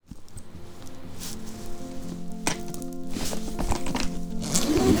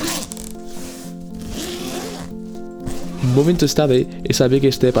Moving to study is a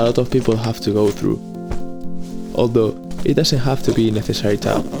big step a lot of people have to go through, although it doesn't have to be necessary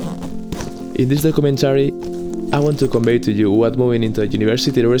now. In this documentary, I want to convey to you what moving into a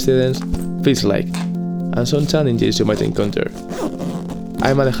university residence feels like, and some challenges you might encounter.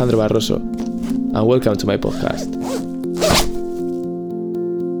 I'm Alejandro Barroso, and welcome to my podcast.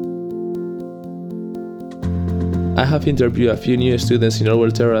 I have interviewed a few new students in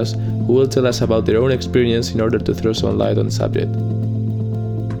Orwell Terrace who will tell us about their own experience in order to throw some light on the subject.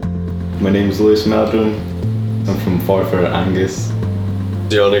 My name is Lewis Meldrum. I'm from Forfar, Angus.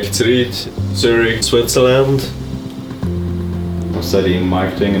 Yannick Tried, Zurich, Switzerland. I'm studying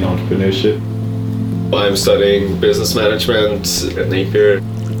marketing and entrepreneurship. I'm studying business management at Napier.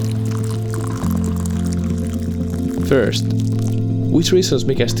 First, which reasons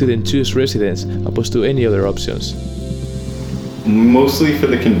make a student choose residence opposed to any other options? Mostly for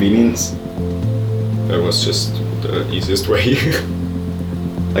the convenience. That was just the easiest way.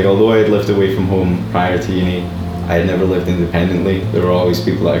 Although I had lived away from home prior to uni, I had never lived independently. There were always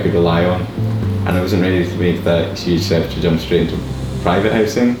people that I could rely on, and I wasn't ready to make that huge step to jump straight into private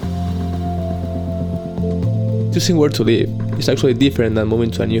housing. Choosing where to live is actually different than moving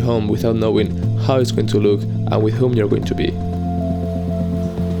to a new home without knowing how it's going to look and with whom you're going to be.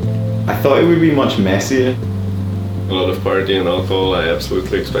 I thought it would be much messier. A lot of party and alcohol, I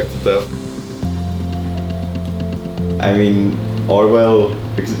absolutely expected that. I mean, Orwell,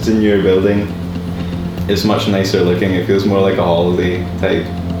 because it's a newer building, it's much nicer looking. It feels more like a holiday type,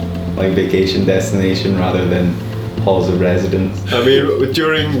 vacation destination rather than halls of residence. I mean,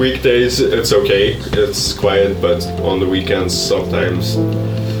 during weekdays it's okay, it's quiet, but on the weekends sometimes,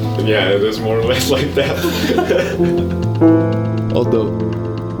 yeah, it is more or less like that. Although,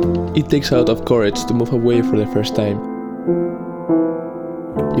 it takes a lot of courage to move away for the first time.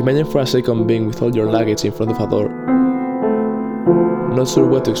 Imagine for a second being with all your luggage in front of a door, not sure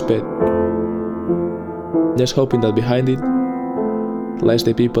what to expect, just hoping that behind it lies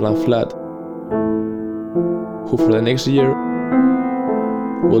the people and flat who for the next year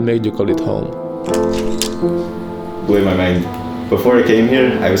will make you call it home. Blew my mind. Before I came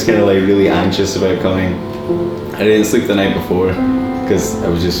here, I was kind of really anxious about coming. I didn't sleep the night before because I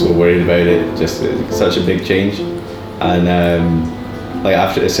was just so worried about it. Just such a big change, and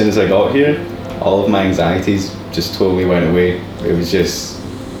as soon as I got here, all of my anxieties just totally went away. It was just,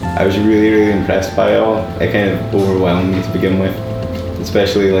 I was really impressed by it all. It kind of overwhelmed me to begin with,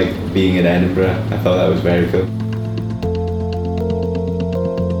 especially being in Edinburgh. I thought that was very cool.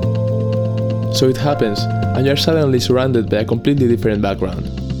 So it happens, and you're suddenly surrounded by a completely different background.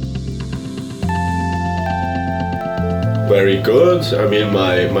 Very good. I mean,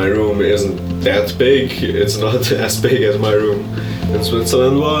 my room isn't that big. It's not as big as my room in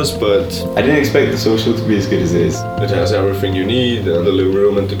Switzerland was, but I didn't expect the social to be as good as it is. It has everything you need, and the living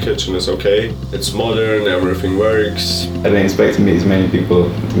room and the kitchen is okay. It's modern, everything works. I didn't expect to meet as many people,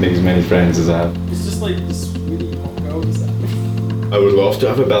 to make as many friends as I have. It's just this really hot girl, is that? I would love to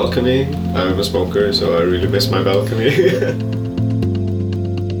have a balcony. I'm a smoker, so I really miss my balcony.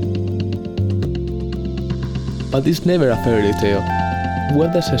 But it's never a fairy tale.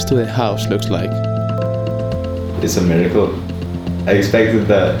 What does a student house look like? It's a miracle. I expected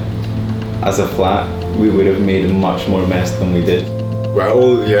that as a flat, we would have made a much more mess than we did.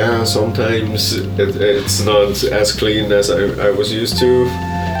 Well, yeah, sometimes it's not as clean as I was used to,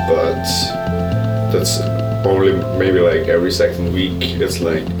 but that's only maybe every second week. It's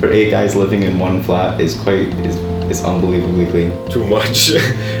for 8 guys living in one flat is unbelievably clean. Too much,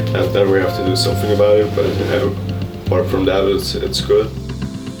 and then we have to do something about it, but apart from that, it's good.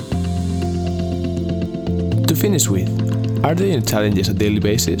 To finish with, are there any challenges on a daily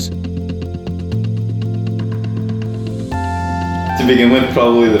basis? To begin with,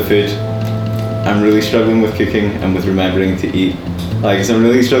 probably the food. I'm really struggling with cooking and with remembering to eat. So I'm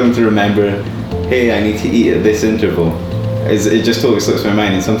really struggling to remember, hey, I need to eat at this interval. It just totally slips my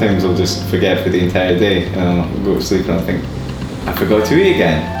mind, and sometimes I'll just forget for the entire day, and I'll go to sleep and I'll think, I forgot to eat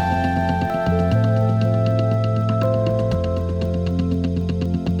again.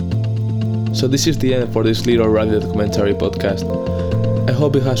 So this is the end for this little radio documentary podcast. I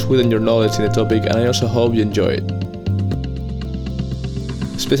hope it has sweetened your knowledge in the topic, and I also hope you enjoy it.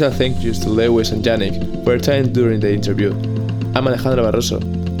 Special thank yous to Lewis and Yannick for their time during the interview. I'm Alejandro Barroso,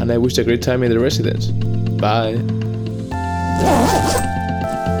 and I wish you a great time in the residence. Bye!